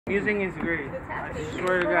Music is great. I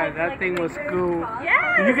swear to God, that thing was cool.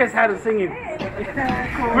 Yeah. You guys had to sing it.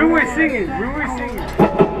 We were singing.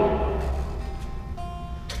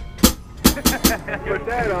 Put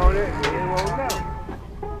that on it, and you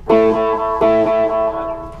won't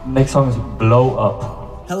know. Next song is Blow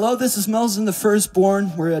Up. Hello, this is Mozes and the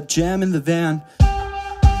Firstborn. We're at Jam in the Van.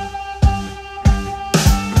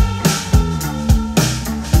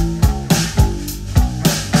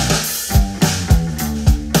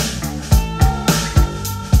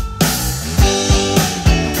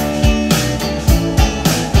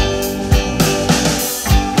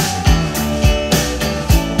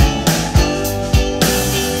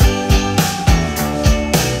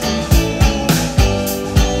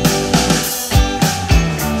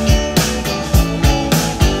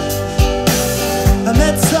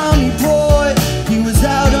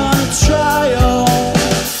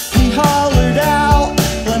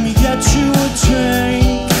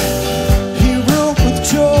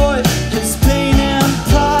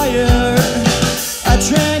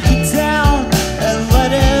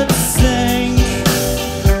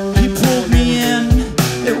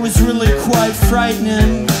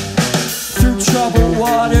 Frightening. Through troubled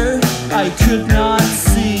water I could not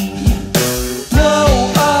see. Blow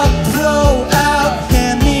out,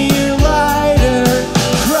 hand me your lighter.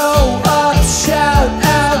 Grow up, shout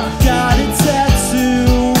out, got a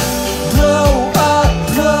tattoo. Blow out,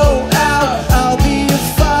 I'll be a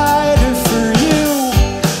fighter for you.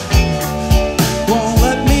 Won't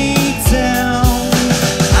let me down.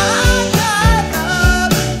 I got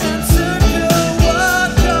up and took a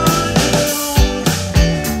walk on you.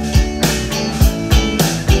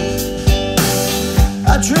 I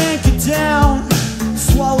drank it down,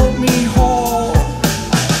 swallowed me whole.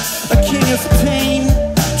 A king of pain,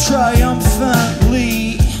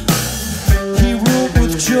 triumphantly. He ruled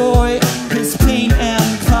with joy, his pain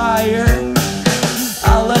empire.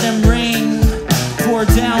 I'll let him rain, pour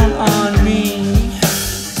down on me.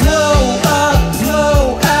 Blow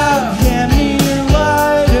out, hand me your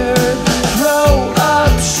lighter. Grow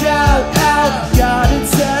up, shout out, got a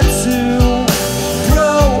tattoo.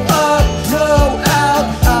 Blow out,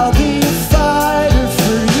 I'll be a fighter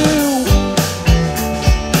for you.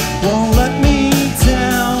 Won't let me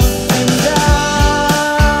down.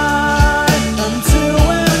 And I'm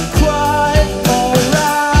doing quite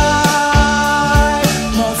alright.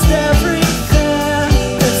 Most everything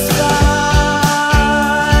is fine.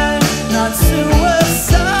 Not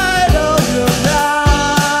suicidal, you're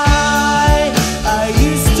right. I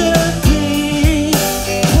used to be.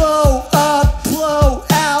 Blow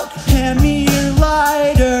out, hand me your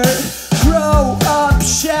lighter. Grow up,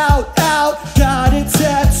 shout out, got a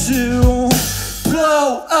tattoo.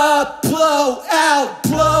 Blow out,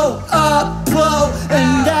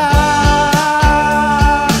 and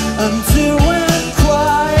I'm doing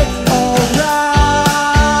quite alright.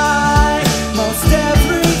 Most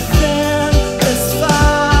everything is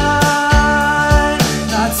fine.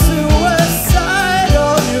 Not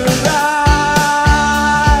suicidal, you're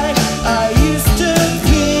right. I used to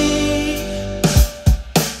be.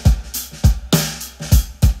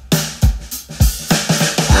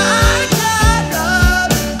 I got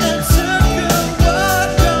up and took a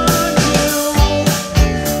walk on you.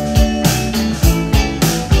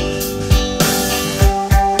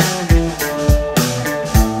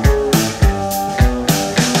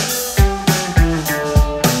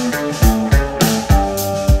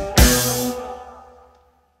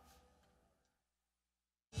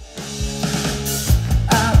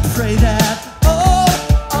 I pray that